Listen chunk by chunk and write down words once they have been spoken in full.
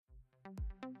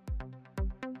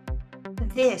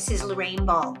This is Lorraine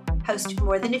Ball, host of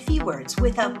More Than a Few Words,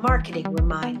 with a marketing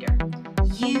reminder.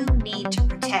 You need to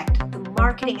protect the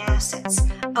marketing assets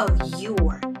of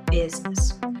your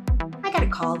business. I got a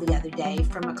call the other day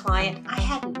from a client I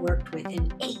hadn't worked with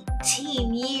in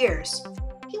 18 years.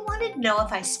 He wanted to know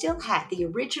if I still had the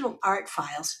original art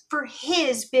files for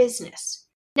his business.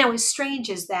 Now, as strange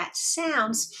as that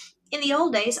sounds, in the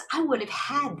old days, I would have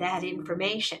had that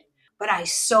information. But I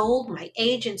sold my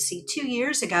agency 2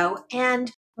 years ago,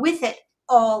 and with it,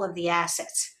 all of the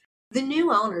assets. The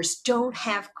new owners don't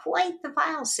have quite the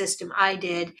file system I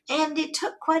did, and it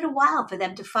took quite a while for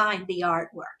them to find the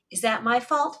artwork. Is that my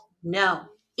fault? No,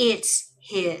 it's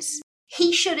his.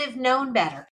 He should have known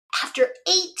better. After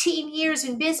 18 years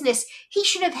in business, he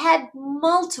should have had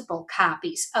multiple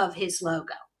copies of his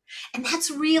logo. And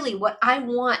that's really what I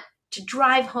want to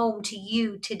drive home to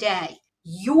you today.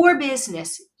 Your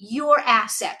business, your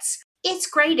assets. It's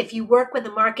great if you work with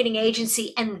a marketing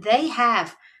agency and they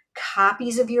have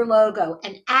copies of your logo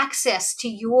and access to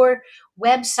your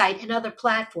website and other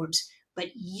platforms, but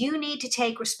you need to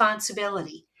take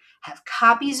responsibility. Have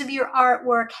copies of your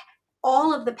artwork,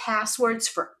 all of the passwords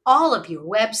for all of your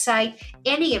website,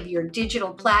 any of your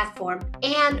digital platform,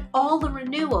 and all the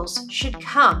renewals should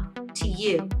come to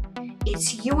you.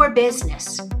 It's your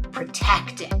business.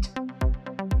 Protect it.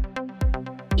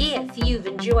 If you've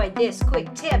enjoyed this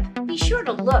quick tip, be sure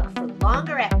to look for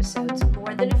longer episodes of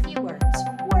More Than a Few Words,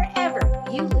 wherever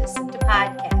you listen to